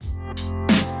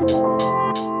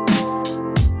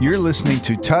You're listening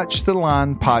to Touch the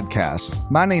Line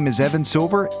podcast. My name is Evan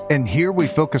Silver, and here we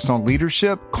focus on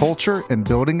leadership, culture, and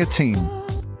building a team.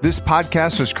 This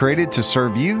podcast was created to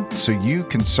serve you so you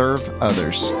can serve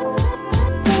others.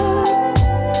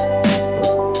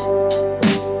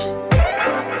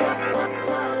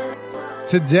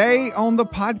 Today on the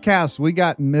podcast, we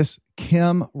got Miss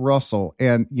Kim Russell.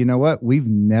 And you know what? We've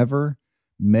never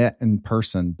met in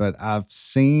person, but I've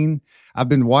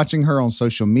been watching her on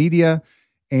social media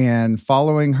and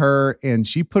following her. And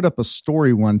she put up a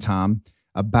story one time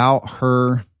about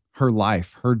her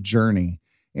life, her journey.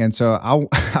 And so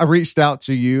I reached out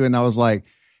to you and I was like,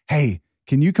 hey,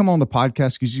 can you come on the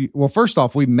podcast? Well, first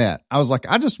off, we met. I was like,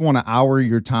 I just want an hour of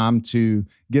your time to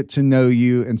get to know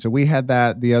you. And so we had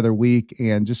that the other week,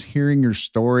 and just hearing your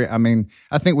story. I mean,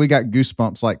 I think we got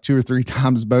goosebumps like 2 or 3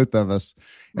 times, both of us.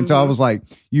 And so I was like,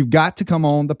 you've got to come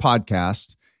on the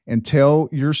podcast and tell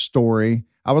your story.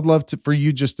 I would love for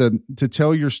you just to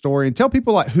tell your story and tell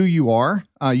people like who you are.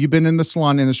 You've been in the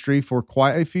salon industry for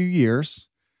quite a few years.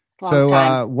 Long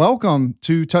time. Welcome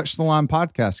to Touch the Line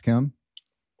podcast, Kim.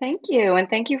 Thank you. And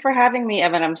thank you for having me,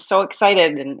 Evan. I'm so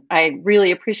excited. And I really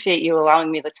appreciate you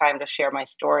allowing me the time to share my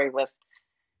story with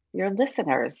your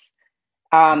listeners.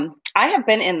 I have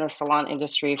been in the salon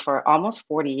industry for almost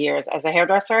 40 years as a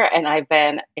hairdresser, and I've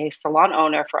been a salon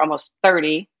owner for almost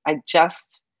 30. I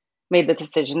just made the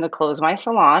decision to close my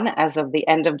salon as of the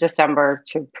end of December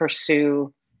to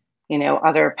pursue,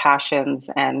 other passions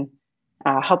and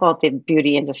help out the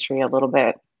beauty industry a little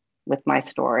bit with my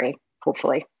story,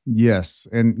 hopefully. Yes.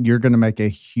 And you're going to make a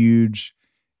huge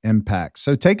impact.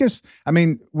 So take us,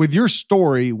 with your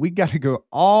story, we got to go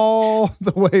all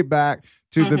the way back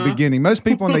to the beginning. Most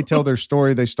people, when they tell their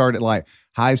story, they start at like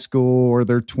high school or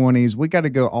their 20s. We got to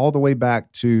go all the way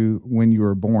back to when you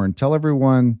were born. Tell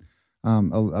everyone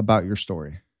about your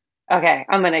story. Okay.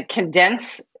 I'm going to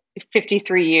condense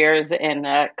 53 years in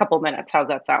a couple minutes. How's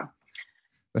that sound?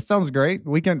 That sounds great.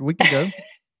 We can go.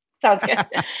 Sounds good.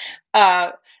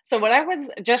 So when I was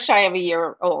just shy of a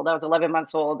year old, I was 11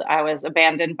 months old, I was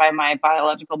abandoned by my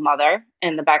biological mother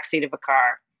in the backseat of a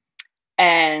car.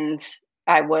 And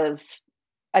I was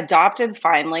adopted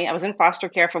finally. I was in foster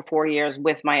care for 4 years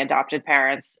with my adopted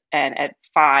parents. And at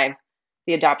 5,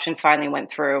 the adoption finally went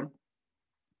through.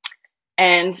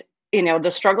 And,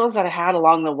 the struggles that I had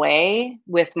along the way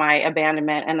with my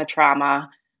abandonment and the trauma,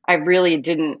 I really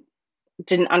didn't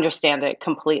understand it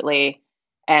completely.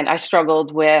 And I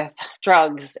struggled with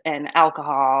drugs and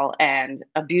alcohol and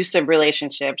abusive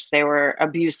relationships. They were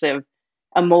abusive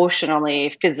emotionally,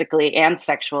 physically, and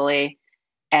sexually.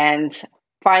 And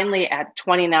finally, at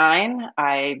 29,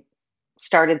 I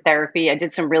started therapy. I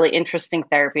did some really interesting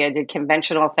therapy. I did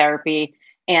conventional therapy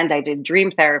and I did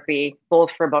dream therapy,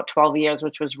 both for about 12 years,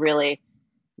 which was really,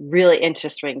 really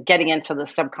interesting, getting into the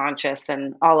subconscious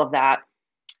and all of that.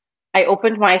 I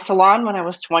opened my salon when I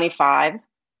was 25.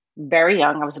 Very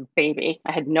young. I was a baby.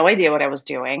 I had no idea what I was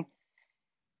doing.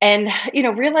 And,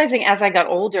 realizing as I got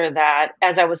older that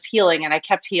as I was healing and I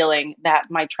kept healing, that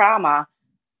my trauma,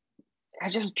 I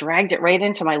just dragged it right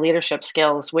into my leadership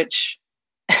skills, which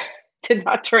did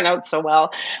not turn out so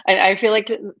well. And I feel like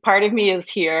part of me is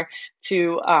here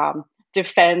to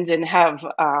defend and have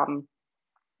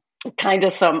kind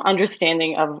of some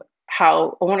understanding of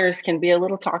how owners can be a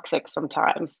little toxic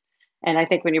sometimes. And I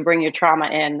think when you bring your trauma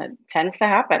in, it tends to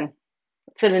happen.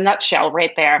 It's in a nutshell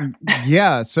right there.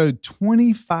 Yeah. So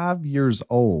 25 years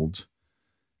old.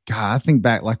 God, I think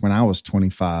back like when I was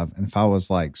 25, and if I was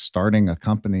like starting a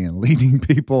company and leading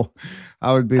people,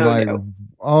 I would be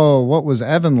what was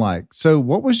Evan like? So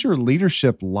what was your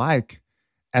leadership like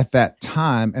at that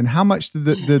time? And how much did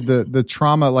the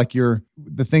trauma, like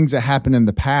the things that happened in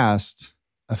the past,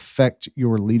 affect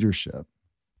your leadership?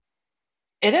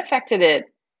 It affected it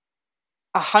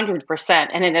 100%.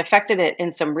 And it affected it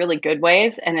in some really good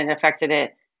ways. And it affected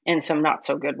it in some not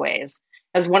so good ways.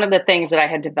 As one of the things that I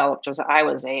had developed was I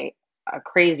was a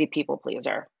crazy people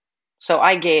pleaser. So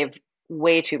I gave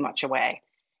way too much away.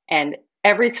 And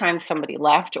every time somebody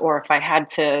left, or if I had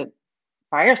to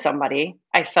fire somebody,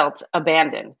 I felt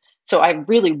abandoned. So I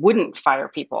really wouldn't fire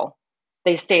people.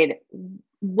 They stayed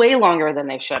way longer than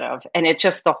they should have. And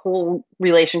the whole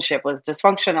relationship was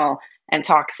dysfunctional and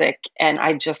toxic. And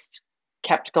I just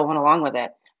kept going along with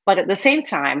it. But at the same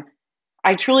time,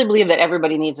 I truly believe that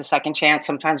everybody needs a second chance,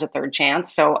 sometimes a third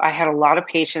chance. So I had a lot of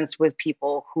patience with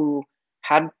people who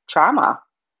had trauma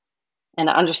and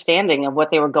an understanding of what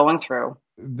they were going through.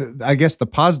 I guess the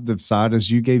positive side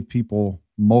is you gave people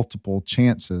multiple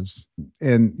chances.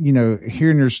 And,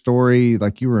 hearing your story,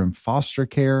 like you were in foster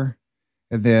care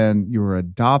and then you were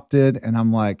adopted. And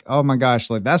I'm like, oh my gosh,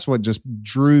 like that's what just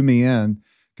drew me in,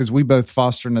 because we both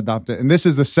foster and adopted. And this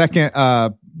is the second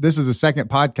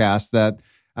podcast that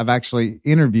I've actually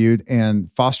interviewed,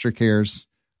 and foster care's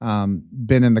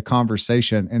been in the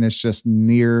conversation, and it's just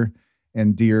near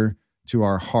and dear to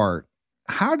our heart.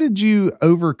 How did you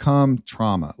overcome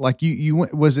trauma? Like you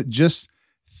was it just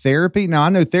therapy? Now I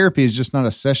know therapy is just not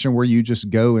a session where you just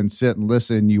go and sit and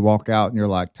listen and you walk out and you're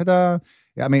like, ta-da.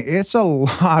 I mean, it's a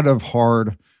lot of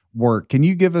hard work. Can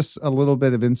you give us a little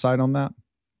bit of insight on that?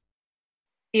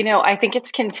 I think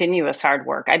it's continuous hard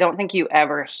work. I don't think you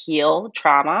ever heal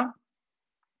trauma.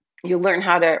 You learn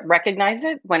how to recognize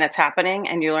it when it's happening,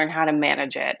 and you learn how to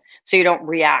manage it so you don't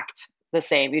react the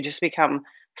same. You just become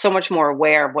so much more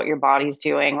aware of what your body's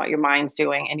doing, what your mind's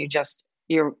doing, and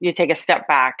you take a step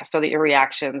back so that your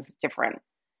reaction's different.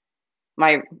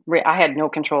 I had no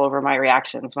control over my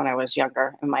reactions when I was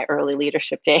younger, in my early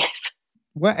leadership days.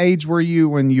 What age were you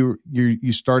when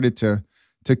you started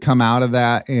to come out of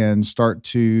that and start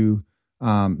to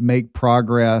make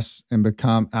progress and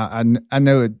become? I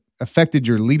know it affected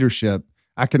your leadership.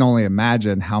 I can only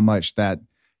imagine how much that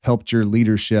helped your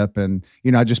leadership. And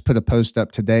I just put a post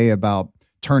up today about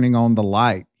turning on the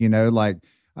light.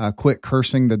 Quit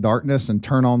cursing the darkness and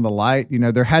turn on the light.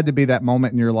 There had to be that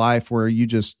moment in your life where you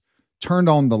just turned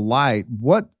on the light.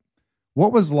 What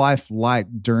was life like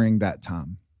during that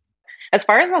time? As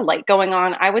far as a light going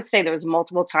on, I would say there was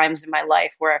multiple times in my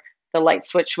life where the light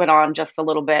switch went on just a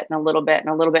little bit and a little bit and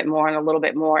a little bit more and a little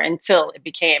bit more until it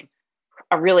became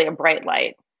a bright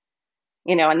light.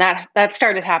 And that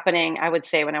started happening, I would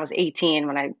say, when I was 18,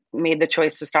 when I made the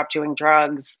choice to stop doing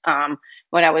drugs.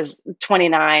 When I was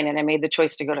 29 and I made the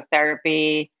choice to go to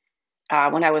therapy.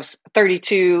 When I was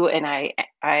 32 and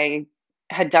I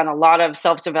had done a lot of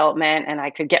self-development, and I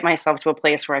could get myself to a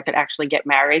place where I could actually get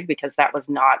married, because that was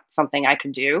not something I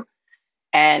could do.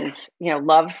 And,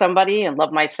 love somebody and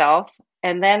love myself.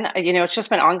 And then, it's just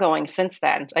been ongoing since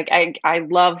then. Like I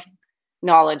love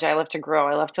knowledge. I love to grow.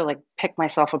 I love to pick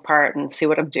myself apart and see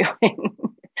what I'm doing.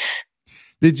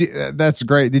 That's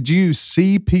great. Did you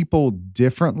see people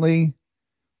differently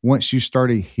once you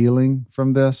started healing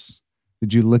from this?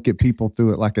 Did you look at people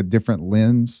through it like a different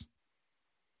lens?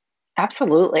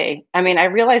 Absolutely. I mean, I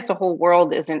realized the whole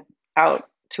world isn't out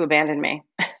to abandon me.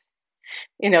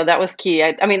 That was key.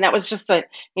 I mean, that was just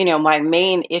my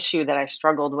main issue that I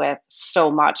struggled with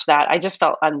so much, that I just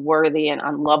felt unworthy and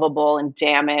unlovable and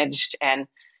damaged. And,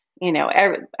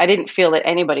 I didn't feel that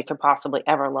anybody could possibly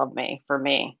ever love me for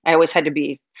me. I always had to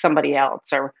be somebody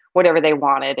else or whatever they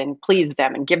wanted, and please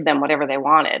them and give them whatever they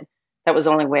wanted. That was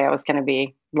the only way I was going to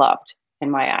be loved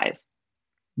in my eyes.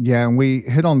 Yeah. And we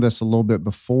hit on this a little bit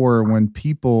before. When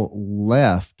people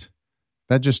left,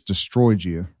 that just destroyed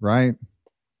you, right?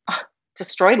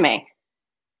 Destroyed me.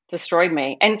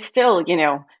 And still,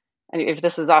 if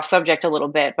this is off subject a little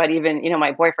bit, but even,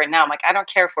 my boyfriend now, I'm like, I don't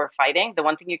care if we're fighting. The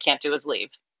one thing you can't do is leave.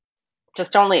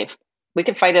 Just don't leave. We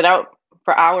can fight it out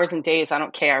for hours and days. I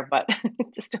don't care, but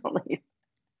just don't leave.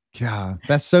 Yeah,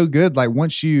 that's so good. Like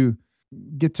once you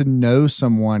get to know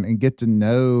someone and get to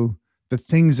know the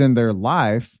things in their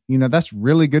life, that's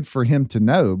really good for him to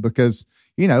know, because,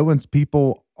 when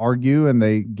people argue and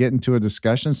they get into a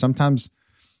discussion, sometimes,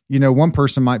 one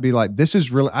person might be like, this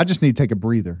is really, I just need to take a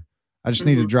breather. I just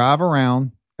need to drive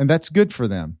around, and that's good for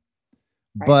them.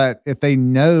 Right. But if they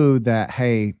know that,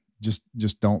 hey,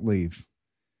 just don't leave,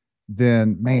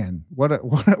 then man, what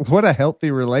a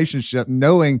healthy relationship,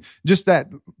 knowing just that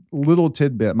little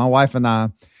tidbit. My wife and I,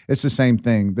 it's the same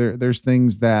thing. There's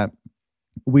things that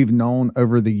we've known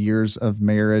over the years of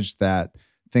marriage, that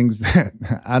things that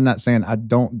I'm not saying I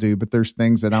don't do, but there's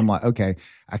things that I'm like, okay,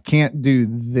 I can't do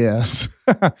this.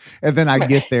 And then I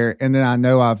get there, and then I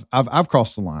know I've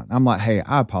crossed the line. I'm like, hey,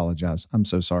 I apologize. I'm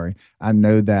so sorry. I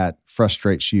know that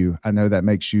frustrates you. I know that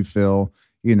makes you feel,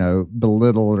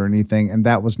 belittled or anything. And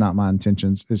that was not my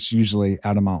intentions. It's usually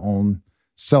out of my own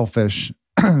selfishness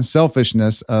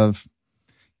of,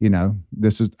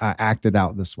 I acted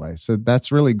out this way. So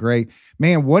that's really great,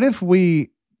 man. What if we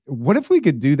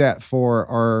could do that for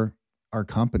our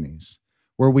companies,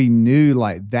 where we knew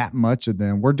like that much of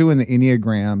them? We're doing the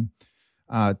Enneagram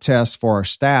test for our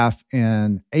staff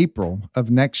in April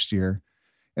of next year.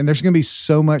 And there's going to be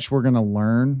so much we're going to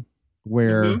learn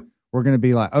where we're going to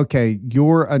be like, okay,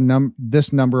 you're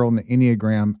this number on the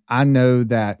Enneagram. I know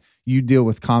that you deal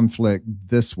with conflict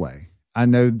this way. I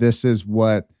know this is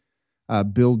what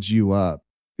builds you up.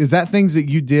 Is that things that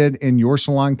you did in your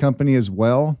salon company as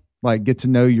well? Like get to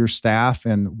know your staff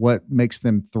and what makes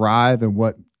them thrive and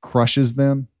what crushes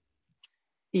them?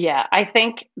 Yeah, I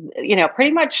think,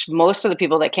 pretty much most of the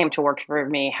people that came to work for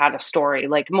me had a story,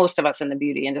 like most of us in the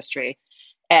beauty industry.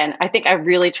 And I think I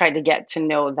really tried to get to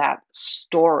know that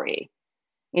story,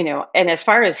 and as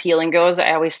far as healing goes,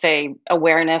 I always say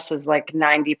awareness is like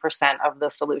 90% of the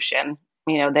solution.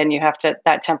 Then you have to,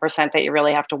 that 10% that you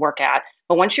really have to work at.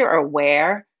 But once you're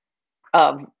aware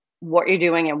of what you're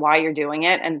doing and why you're doing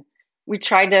it, and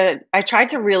I tried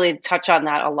to really touch on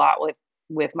that a lot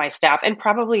with my staff, and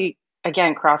probably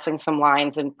again crossing some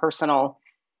lines in personal,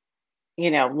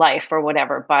 life or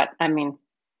whatever. But I mean,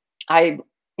 I,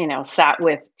 sat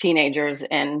with teenagers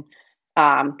and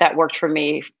that worked for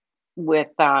me with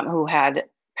who had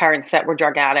parents that were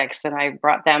drug addicts, and I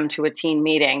brought them to a teen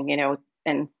meeting,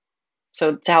 and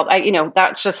so to help,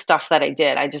 that's just stuff that I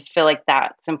did. I just feel like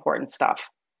that's important stuff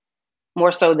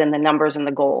more so than the numbers and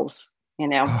the goals.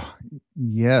 Oh,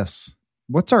 yes.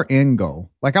 What's our end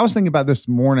goal? Like I was thinking about this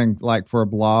morning, like for a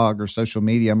blog or social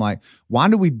media, I'm like, why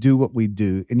do we do what we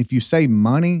do? And if you say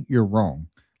money, you're wrong.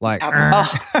 Like,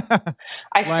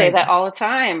 I say that all the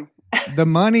time. The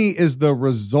money is the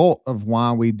result of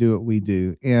why we do what we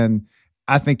do. And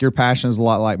I think your passion is a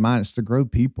lot like mine. It's to grow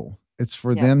people. It's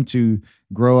for them to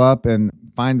grow up and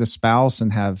find a spouse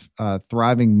and have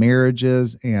thriving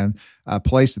marriages and a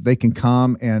place that they can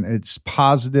come and it's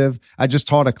positive. I just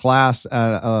taught a class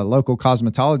at a local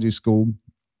cosmetology school,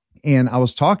 and I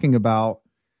was talking about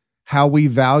how we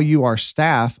value our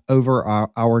staff over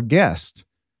our guests.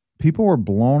 People were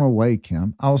blown away,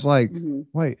 Kim. I was like,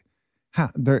 wait,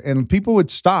 how? And people would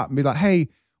stop and be like, hey,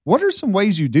 what are some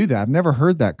ways you do that? I've never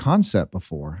heard that concept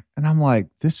before. And I'm like,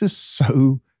 this is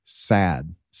so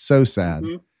sad, so sad.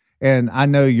 And I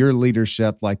know your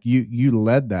leadership, like you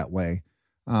led that way.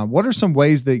 What are some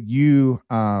ways that you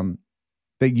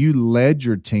led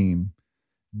your team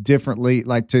differently,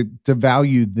 like to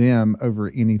value them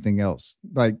over anything else?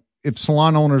 Like if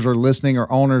salon owners are listening or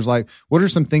owners, like what are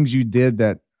some things you did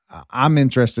that I'm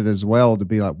interested as well to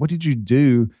be like, what did you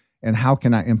do and how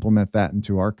can I implement that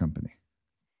into our company?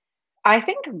 I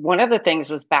think one of the things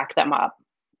was back them up.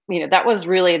 That was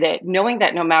really knowing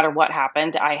that no matter what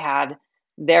happened, I had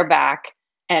their back.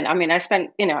 And I mean, I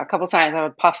spent, a couple times I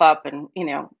would puff up and,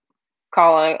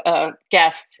 call a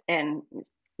guest and,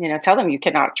 tell them you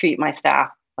cannot treat my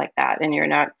staff like that. And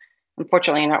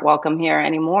unfortunately, you're not welcome here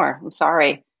anymore. I'm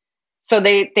sorry. So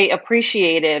they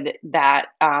appreciated that.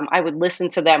 I would listen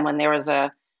to them when there was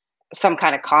some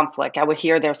kind of conflict. I would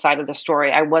hear their side of the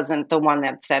story. I wasn't the one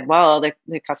that said, well,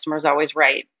 the customer's always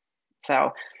right.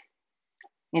 So,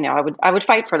 I would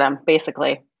fight for them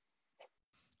basically.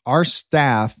 Our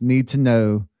staff need to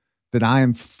know that I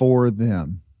am for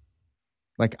them.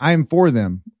 Like I am for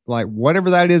them, like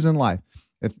whatever that is in life.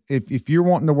 If you're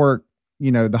wanting to work,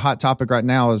 the hot topic right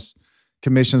now is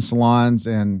commission salons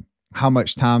and how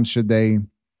much time should they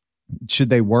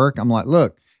work? I'm like,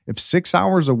 look, if 6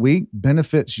 hours a week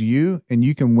benefits you and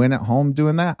you can win at home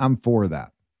doing that, I'm for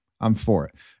that. I'm for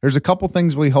it. There's a couple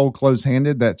things we hold close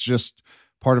handed. That's just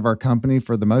part of our company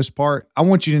for the most part. I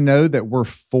want you to know that we're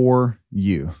for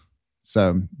you.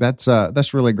 So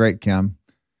that's really great, Kim.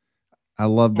 I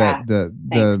love that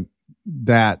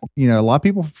that a lot of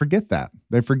people forget that.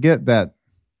 They forget that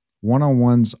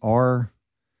one-on-ones are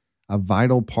a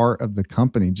vital part of the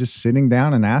company. Just sitting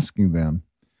down and asking them,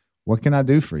 what can I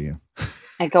do for you?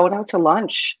 And going out to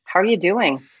lunch. How are you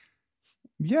doing?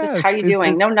 Yes. Just how are you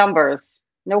doing? No numbers,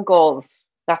 no goals,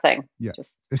 nothing. Yeah.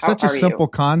 Just it's such a simple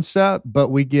concept, but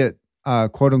we get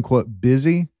quote unquote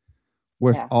busy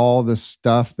with all the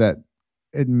stuff that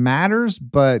it matters,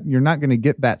 but you're not going to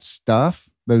get that stuff,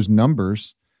 those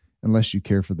numbers, unless you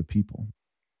care for the people.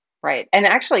 Right. And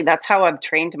actually that's how I've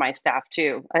trained my staff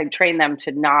too. I train them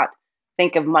to not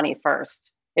think of money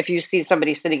first. If you see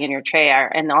somebody sitting in your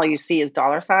chair and all you see is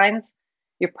dollar signs,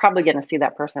 you're probably going to see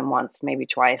that person once, maybe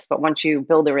twice. But once you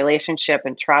build a relationship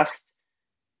and trust,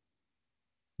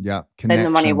 then the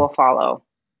money will follow.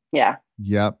 Yeah.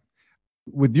 Yep.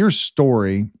 With your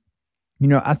story,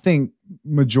 I think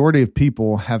majority of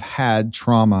people have had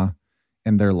trauma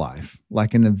in their life,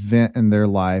 like an event in their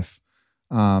life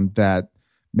that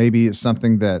maybe it's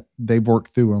something that they've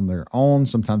worked through on their own.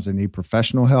 Sometimes they need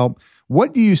professional help.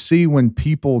 What do you see when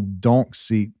people don't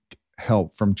seek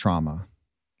help from trauma?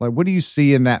 Like, what do you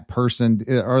see in that person?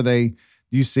 Do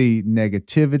you see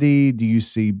negativity? Do you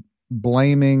see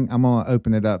blaming? I'm going to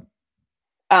open it up.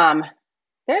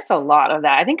 There's a lot of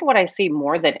that. I think what I see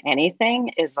more than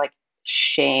anything is like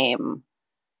shame.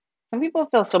 Some people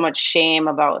feel so much shame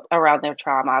around their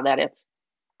trauma that it's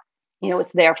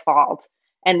their fault.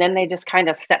 And then they just kind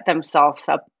of set themselves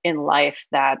up in life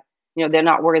that, they're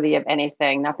not worthy of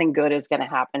anything. Nothing good is going to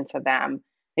happen to them.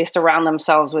 They surround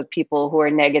themselves with people who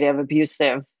are negative,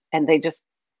 abusive, and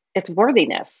it's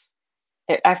worthiness.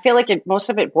 I feel like most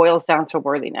of it boils down to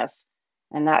worthiness,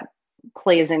 and that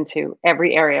plays into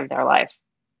every area of their life.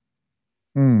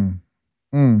 Mm,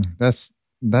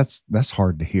 that's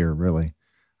hard to hear, really.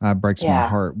 Breaks my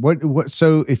heart.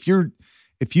 So if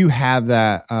you have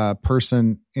that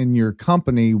person in your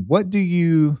company,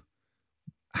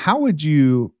 how would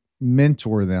you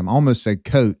mentor them? I almost say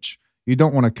coach. You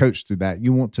don't want to coach through that.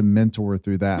 You want to mentor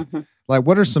through that. Mm-hmm. Like,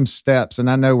 what are some steps? And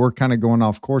I know we're kind of going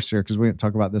off course here because we didn't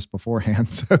talk about this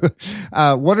beforehand. So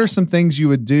what are some things you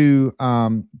would do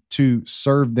to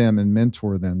serve them and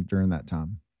mentor them during that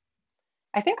time?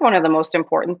 I think one of the most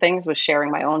important things was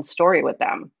sharing my own story with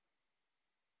them.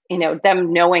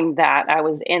 Them knowing that I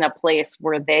was in a place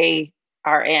where they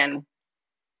are in,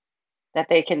 that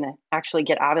they can actually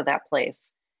get out of that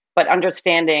place, but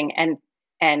understanding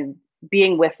and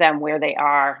being with them where they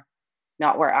are,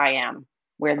 not where I am,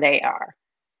 where they are,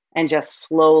 and just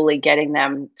slowly getting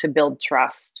them to build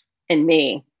trust in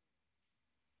me.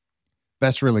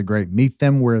 That's really great. Meet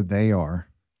them where they are.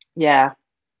 Yeah.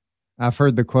 I've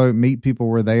heard the quote, meet people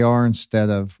where they are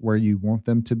instead of where you want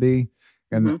them to be.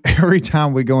 And every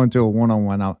time we go into a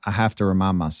one-on-one, I have to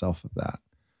remind myself of that.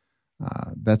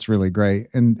 That's really great.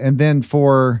 And then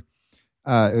for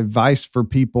advice for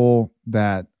people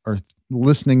that are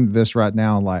listening to this right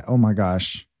now, like, oh my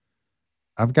gosh,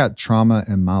 I've got trauma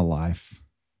in my life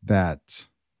that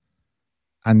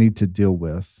I need to deal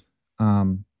with.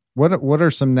 What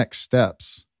are some next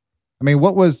steps? I mean,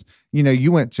 what was,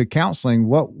 you went to counseling.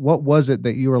 What was it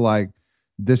that you were like,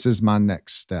 this is my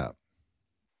next step?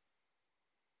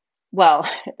 Well,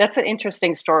 that's an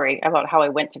interesting story about how I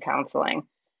went to counseling.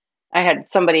 I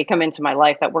had somebody come into my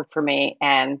life that worked for me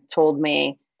and told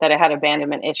me that I had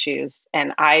abandonment issues,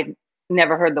 and I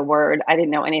never heard the word. I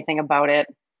didn't know anything about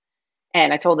it.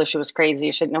 And I told her she was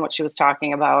crazy. She didn't know what she was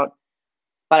talking about.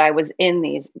 But I was in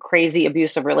these crazy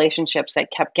abusive relationships that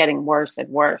kept getting worse and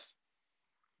worse.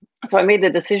 So I made the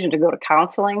decision to go to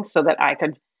counseling so that I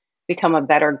could become a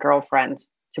better girlfriend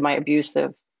to my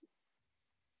abusive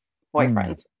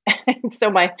boyfriends. So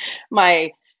my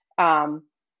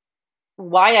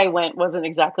why I went wasn't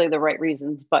exactly the right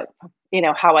reasons, but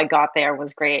how I got there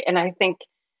was great. And I think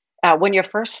when you're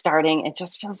first starting, it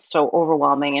just feels so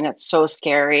overwhelming and it's so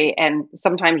scary. And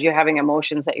sometimes you're having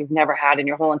emotions that you've never had in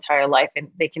your whole entire life, and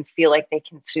they can feel like they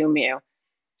consume you.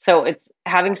 So it's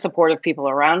having supportive people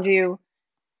around you,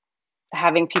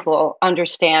 having people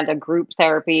understand a group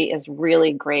therapy is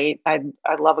really great. I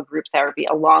love a group therapy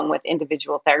along with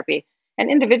individual therapy. And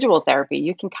individual therapy,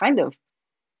 you can kind of,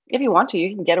 if you want to,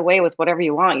 you can get away with whatever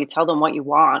you want. You tell them what you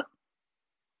want.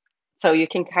 So you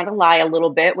can kind of lie a little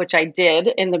bit, which I did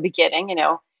in the beginning,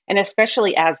 and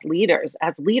especially as leaders,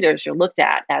 you're looked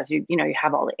at as you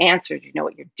have all the answers, you know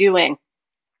what you're doing,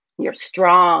 you're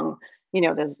strong, you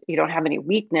don't have any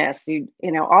weakness,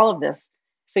 all of this.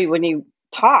 So when you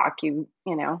talk,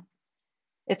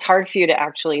 it's hard for you to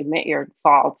actually admit your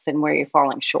faults and where you're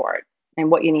falling short and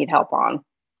what you need help on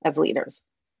as leaders.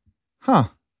 Huh.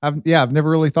 I've never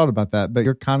really thought about that, but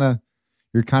you're kind of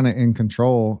in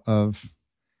control of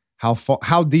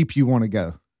how deep you want to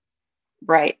go.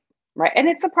 Right. And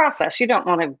it's a process. You don't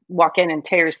want to walk in and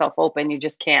tear yourself open. You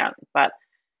just can't, but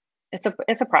it's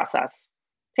a process.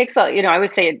 It takes I would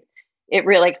say it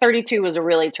really, like 32 was a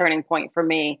really turning point for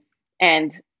me.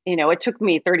 And, it took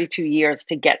me 32 years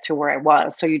to get to where I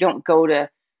was. So you don't go to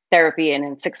therapy and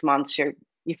in 6 months you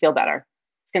feel better.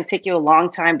 It's going to take you a long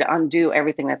time to undo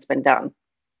everything that's been done.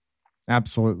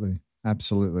 Absolutely.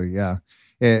 Yeah.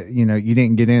 You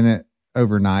didn't get in it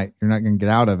overnight. You're not going to get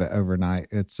out of it overnight.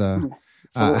 It's I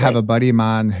have a buddy of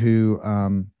mine who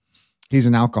he's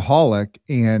an alcoholic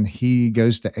and he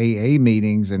goes to AA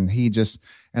meetings and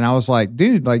and I was like,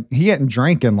 dude, like he hadn't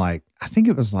drank in I think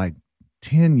it was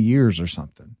 10 years or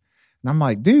something. And I'm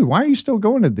like, dude, why are you still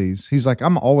going to these? He's like,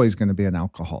 I'm always going to be an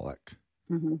alcoholic.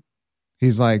 Mm-hmm.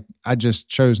 He's like, I just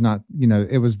chose not,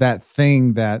 it was that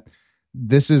thing that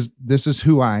this is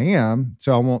who I am.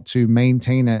 So I want to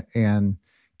maintain it and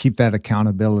keep that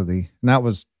accountability. And that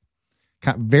was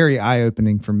very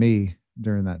eye-opening for me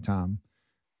during that time.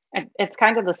 It's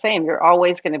kind of the same. You're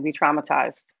always going to be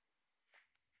traumatized.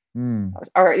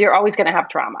 Or you're always going to have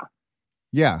trauma.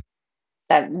 Yeah.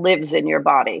 That lives in your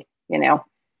body,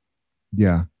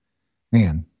 Yeah.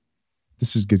 Man,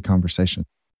 this is good conversation.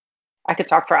 I could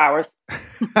talk for hours.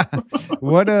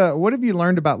 What have you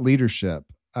learned about leadership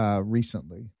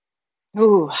recently?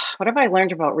 Ooh, what have I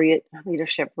learned about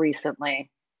leadership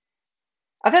recently?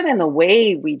 Other than the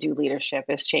way we do leadership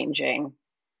is changing.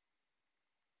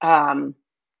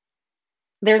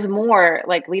 there's more,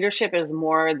 like leadership is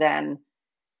more than,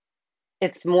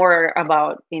 it's more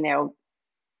about, oh,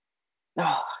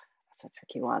 that's a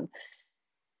tricky one.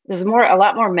 There's a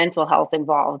lot more mental health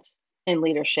involved in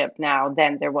leadership now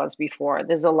than there was before.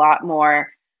 There's a lot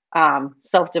more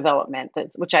self-development,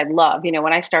 which I love.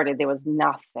 When I started, there was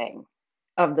nothing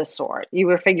of the sort. You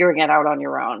were figuring it out on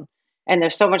your own. And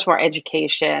there's so much more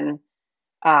education.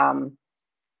 But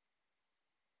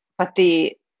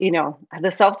the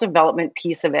self-development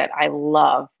piece of it, I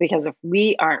love, because if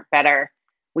we aren't better,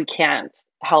 we can't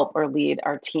help or lead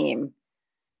our team.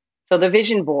 So the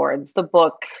vision boards, the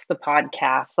books, the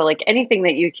podcasts, so like anything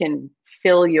that you can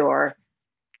fill your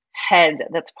head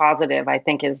that's positive, I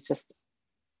think is just,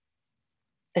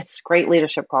 it's great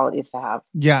leadership qualities to have.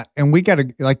 Yeah. And we got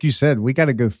to, like you said, we got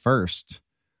to go first.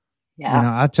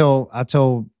 Yeah. I tell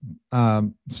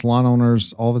salon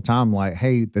owners all the time, like,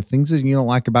 hey, the things that you don't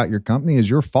like about your company is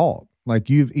your fault. Like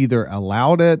you've either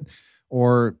allowed it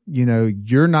or,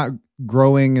 you're not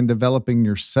growing and developing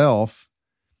yourself.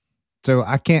 So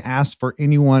I can't ask for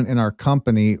anyone in our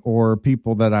company or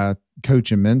people that I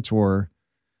coach and mentor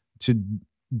to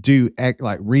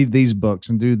read these books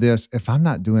and do this if I'm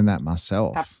not doing that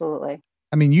myself. Absolutely.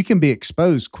 I mean, you can be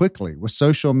exposed quickly with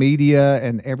social media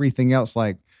and everything else.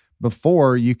 Like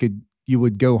before you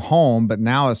would go home, but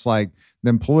now it's like the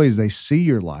employees, they see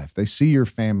your life, they see your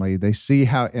family, they see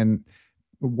how, and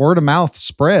word of mouth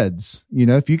spreads.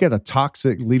 If you get a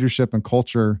toxic leadership and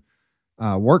culture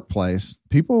workplace,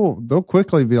 they'll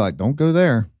quickly be like, don't go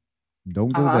there.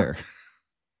 Don't go there.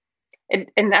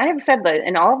 And I have said that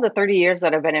in all of the 30 years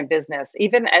that I've been in business,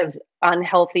 even as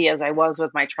unhealthy as I was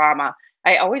with my trauma,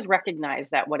 I always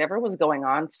recognized that whatever was going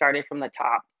on started from the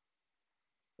top.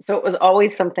 So it was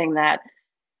always something that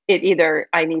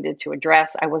I needed to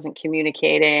address. I wasn't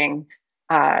communicating,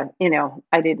 I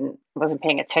wasn't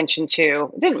paying attention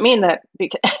to. It didn't mean that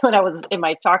because when I was in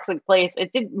my toxic place,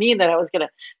 it didn't mean that I was going to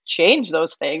change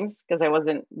those things because I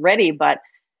wasn't ready. But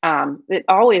I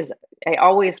always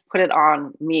put it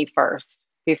on me first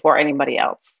before anybody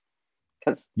else,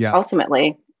 because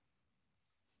ultimately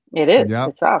it is. Yep.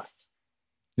 It's us.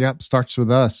 Yep. Starts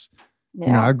with us.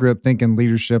 Yeah. I grew up thinking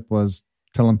leadership was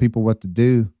telling people what to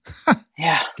do.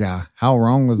 Yeah. Yeah. How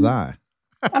wrong was I?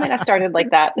 I started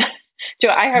like that. Joe,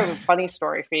 I have a funny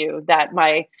story for you that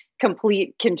my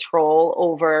complete control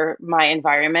over my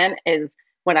environment is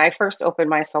when I first opened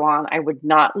my salon, I would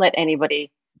not let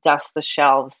anybody dust the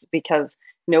shelves because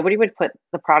nobody would put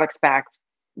the products back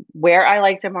where I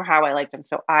liked them or how I liked them.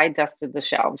 So I dusted the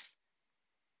shelves.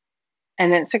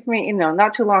 And then it took me,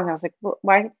 not too long. I was like, well,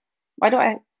 why?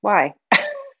 Why?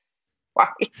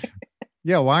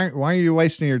 Yeah. Why are you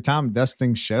wasting your time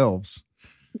dusting shelves?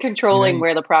 Controlling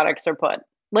where the products are put.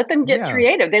 Let them get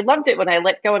creative. They loved it when I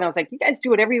let go and I was like, you guys do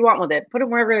whatever you want with it. Put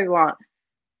them wherever you want.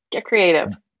 Get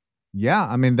creative.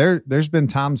 Yeah. There's been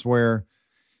times where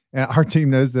our team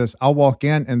knows this. I'll walk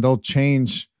in and they'll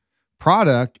change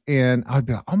product and I'd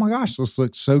be like, oh my gosh, this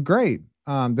looks so great.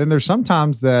 Then there's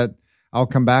sometimes that I'll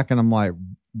come back and I'm like,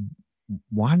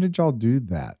 why did y'all do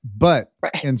that? But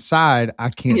inside I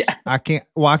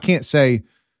can't say,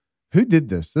 who did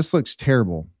this? This looks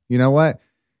terrible. You know what?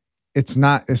 It's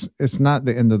not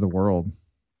the end of the world,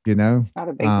 It's not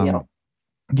a big deal.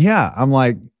 Yeah. I'm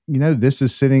like, this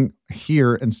is sitting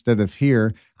here instead of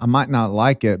here. I might not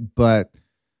like it, but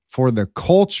for the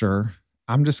culture,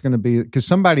 I'm just going to because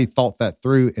somebody thought that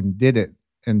through and did it.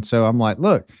 And so I'm like,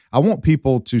 look, I want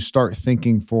people to start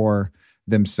thinking for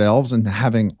themselves and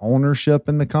having ownership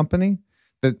in the company.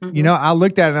 That, I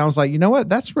looked at it and I was like, you know what?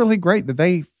 That's really great that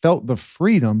they felt the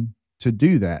freedom to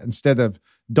do that instead of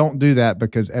don't do that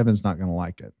because Evan's not going to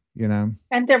like it,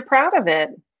 And they're proud of it.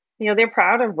 They're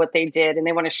proud of what they did and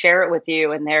they want to share it with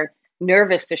you and they're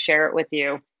nervous to share it with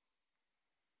you.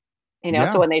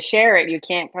 So when they share it, you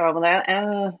can't go, well, I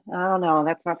don't know.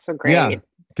 That's not so great. Yeah.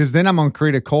 Because then I'm going to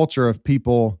create a culture of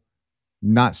people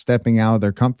not stepping out of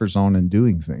their comfort zone and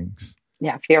doing things.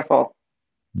 Yeah. Fearful.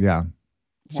 Yeah.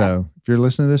 So if you're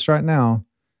listening to this right now,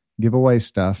 give away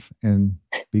stuff and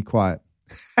be quiet.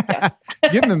 Yes.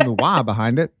 Give them the why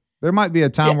behind it. There might be a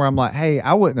time where I'm like, hey,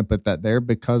 I wouldn't have put that there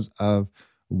because of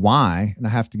why. And I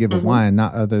have to give a why and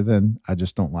not other than I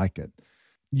just don't like it.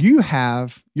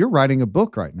 You're writing a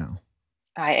book right now.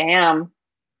 I am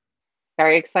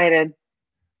very excited.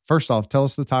 First off, tell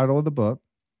us the title of the book.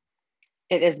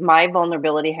 It is My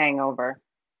Vulnerability Hangover.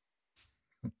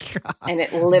 God, and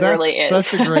it literally is.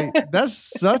 That's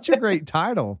such a great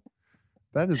title.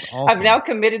 That is awesome. I've now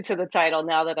committed to the title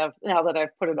now that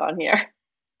I've put it on here.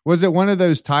 Was it one of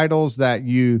those titles that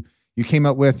you came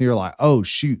up with and you're like, oh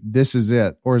shoot, this is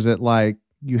it? Or is it like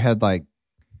you had like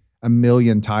a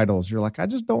million titles. You're like, I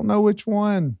just don't know which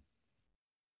one.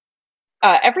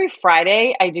 Every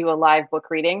Friday, I do a live book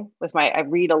reading I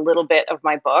read a little bit of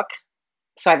my book.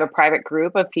 So I have a private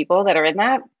group of people that are in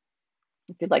that.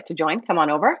 If you'd like to join, come on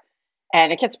over.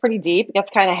 And it gets pretty deep. It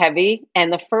gets kind of heavy.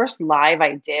 And the first live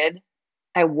I did,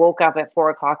 I woke up at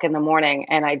 4:00 in the morning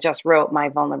and I just wrote my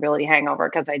vulnerability hangover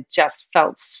because I just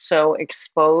felt so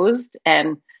exposed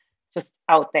and just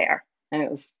out there. And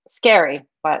it was scary.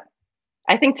 But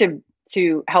I think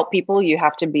to help people, you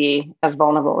have to be as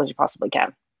vulnerable as you possibly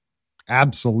can.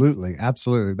 Absolutely.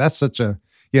 Absolutely. That's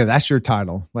that's your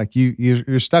title. Like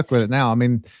you're stuck with it now. I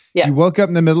mean, You woke up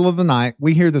in the middle of the night.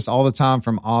 We hear this all the time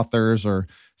from authors or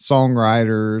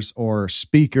songwriters or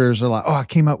speakers are like, oh, I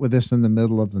came up with this in the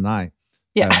middle of the night.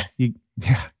 Yeah. So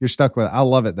you're stuck with it. I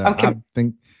love it though.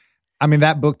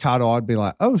 That book title, I'd be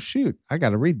like, oh shoot, I got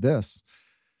to read this.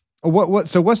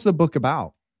 So what's the book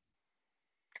about?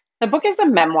 The book is a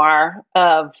memoir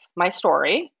of my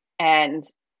story and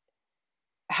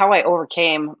how I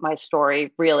overcame my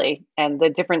story, really, and the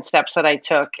different steps that I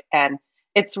took. And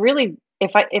it's really,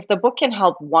 if the book can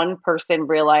help one person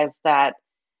realize that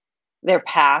their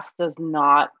past does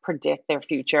not predict their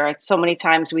future. So many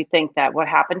times we think that what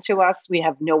happened to us, we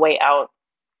have no way out.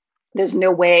 There's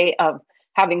no way of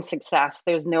having success.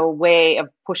 There's no way of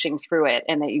pushing through it,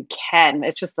 and that you can.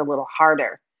 It's just a little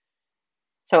harder.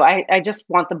 So I just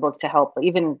want the book to help,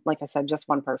 even, like I said, just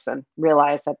one person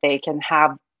realize that they can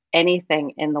have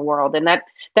anything in the world. And that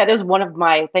is one of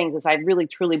my things is I really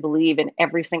truly believe in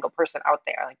every single person out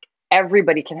there. Like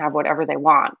everybody can have whatever they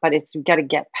want, but you got to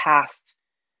get past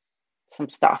some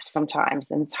stuff sometimes.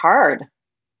 And it's hard.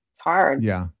 It's hard.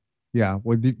 Yeah. Yeah.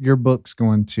 Well, your book's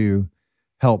going to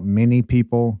help many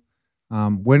people.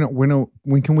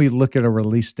 When can we look at a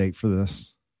release date for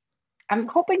this? I'm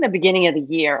hoping the beginning of the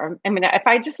year. I mean, if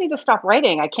I just need to stop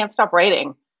writing, I can't stop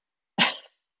writing.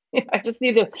 I just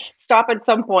need to stop at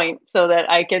some point so that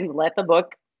I can let the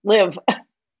book live.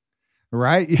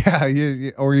 Right?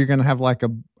 Yeah. Or you're going to have like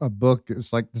a book.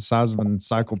 It's like the size of an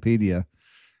encyclopedia.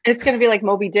 It's going to be like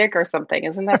Moby Dick or something.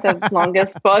 Isn't that the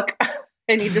longest book?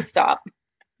 I need to stop.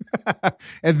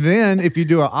 And then if you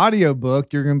do an audio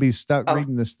book, you're going to be stuck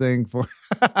reading this thing for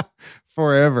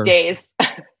forever. Days.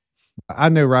 I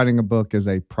know writing a book is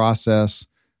a process.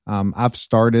 I've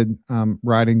started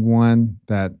writing one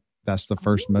that's the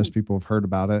first most people have heard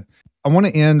about it. I want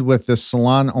to end with the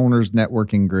Salon Owners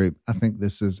Networking Group. I think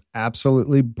this is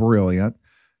absolutely brilliant.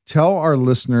 Tell our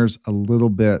listeners a little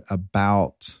bit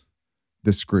about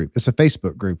this group. It's a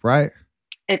Facebook group, right?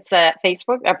 It's a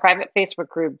private Facebook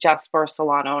group just for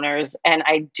salon owners. And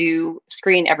I do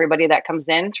screen everybody that comes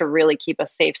in to really keep a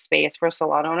safe space for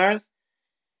salon owners.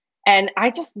 And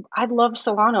I love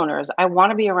salon owners. I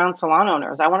want to be around salon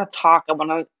owners. I want to talk. I want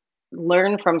to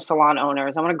learn from salon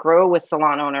owners. I want to grow with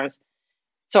salon owners.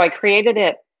 So I created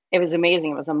it. It was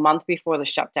amazing. It was a month before the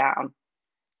shutdown.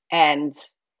 And,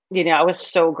 I was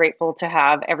so grateful to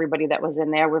have everybody that was in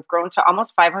there. We've grown to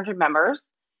almost 500 members.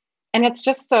 And it's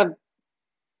just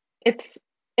it's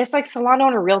like salon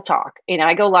owner real talk.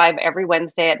 I go live every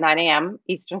Wednesday at 9 a.m.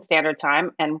 Eastern Standard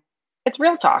Time. And it's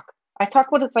real talk. I talk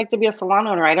what it's like to be a salon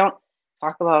owner. I don't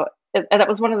talk about it. That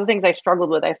was one of the things I struggled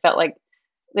with. I felt like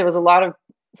there was a lot of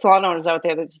salon owners out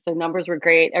there that just the numbers were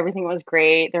great. Everything was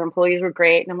great. Their employees were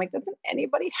great. And I'm like, doesn't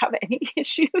anybody have any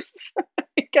issues?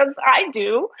 Because I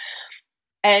do.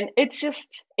 And it's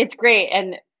great.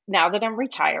 And now that I'm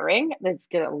retiring, there's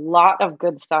a lot of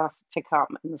good stuff to come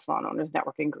in the Salon Owners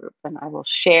Networking Group. And I will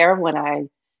share when I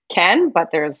can, but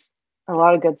there's a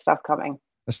lot of good stuff coming.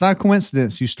 It's not a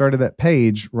coincidence you started that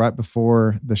page right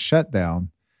before the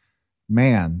shutdown.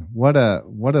 Man, what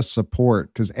a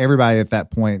support. Because everybody at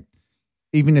that point,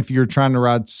 even if you're trying to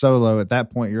ride solo, at that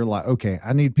point, you're like, okay,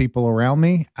 I need people around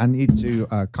me. I need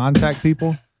to contact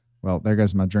people. Well, there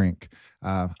goes my drink.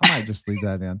 I might just leave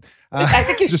that in. I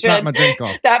think you just should. Not my drink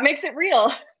off. That makes it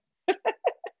real.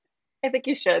 I think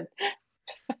you should.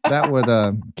 That would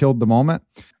killed the moment.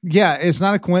 Yeah, it's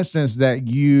not a coincidence that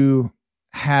you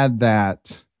had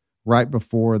that right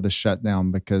before the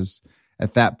shutdown, because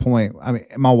at that point, I mean,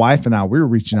 my wife and I, we were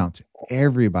reaching out to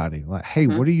everybody like, hey,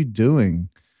 what are you doing?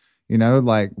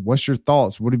 Like, what's your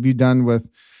thoughts? What have you done with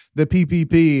the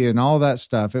PPP and all that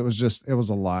stuff? It was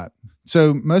a lot.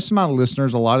 So most of my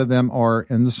listeners, a lot of them are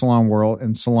in the salon world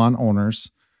and salon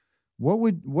owners.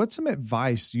 What's some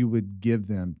advice you would give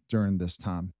them during this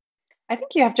time? I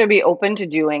think you have to be open to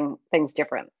doing things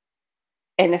different.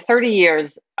 In 30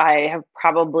 years, I have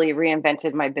probably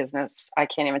reinvented my business. I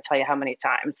can't even tell you how many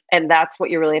times. And that's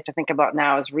what you really have to think about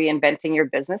now is reinventing your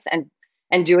business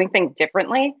and doing things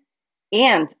differently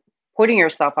and putting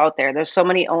yourself out there. There's so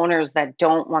many owners that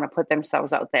don't want to put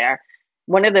themselves out there.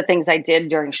 One of the things I did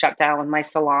during shutdown with my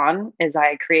salon is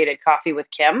I created Coffee with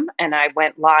Kim, and I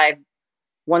went live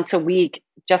once a week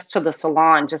just to the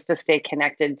salon, just to stay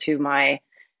connected to my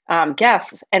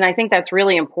guests. And I think that's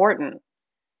really important,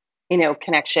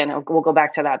 connection. We'll go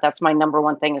back to that. That's my number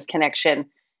one thing is connection.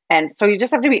 And so you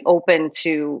just have to be open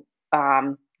to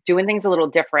doing things a little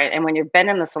different. And when you've been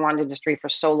in the salon industry for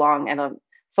so long and a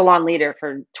salon leader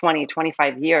for 20,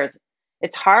 25 years,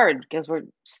 it's hard because we're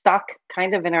stuck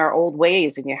kind of in our old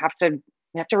ways, and you have to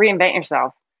reinvent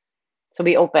yourself. So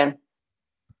be open.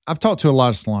 I've talked to a lot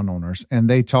of salon owners, and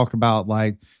they talk about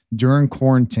like during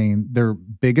quarantine, their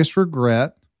biggest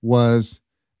regret was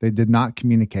they did not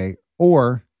communicate,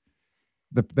 or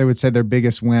they would say their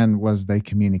biggest win was they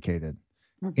communicated.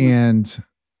 Mm-hmm. And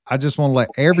I just want to let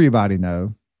everybody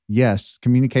know, yes,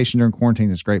 communication during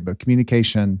quarantine is great, but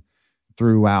communication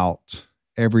throughout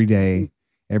every day,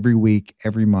 every week,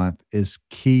 every month is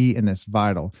key, and it's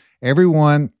vital.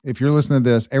 Everyone, if you're listening to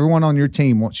this, everyone on your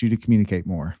team wants you to communicate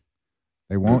more.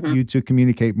 They want you to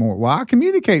communicate more. Well, I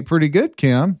communicate pretty good,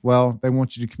 Kim. Well, they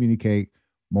want you to communicate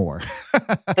more.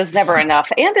 There's never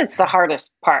enough. And it's the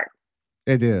hardest part.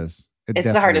 It is.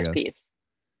 It's the hardest piece.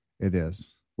 It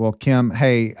is. Well, Kim,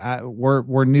 hey,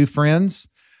 we're new friends.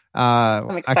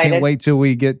 I'm excited. I can't wait till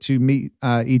we get to meet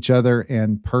each other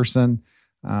in person.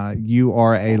 You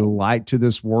are a light to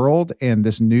this world, and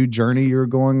this new journey you're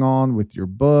going on with your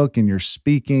book and your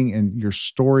speaking, and your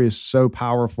story is so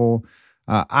powerful.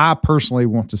 I personally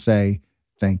want to say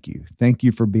thank you. Thank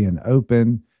you for being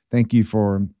open. Thank you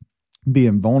for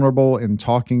being vulnerable and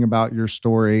talking about your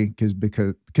story,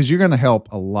 because you're going to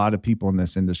help a lot of people in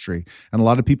this industry, and a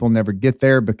lot of people never get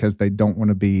there because they don't want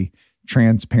to be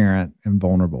transparent and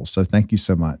vulnerable. So thank you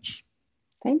so much.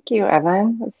 Thank you,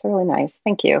 Evan. That's really nice.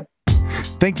 Thank you.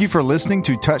 Thank you for listening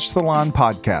to Touch the Line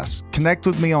podcast. Connect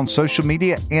with me on social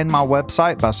media and my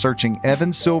website by searching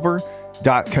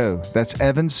evansilver.co. That's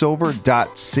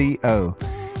evansilver.co.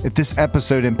 If this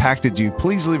episode impacted you,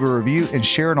 please leave a review and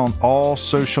share it on all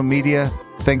social media.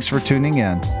 Thanks for tuning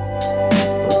in.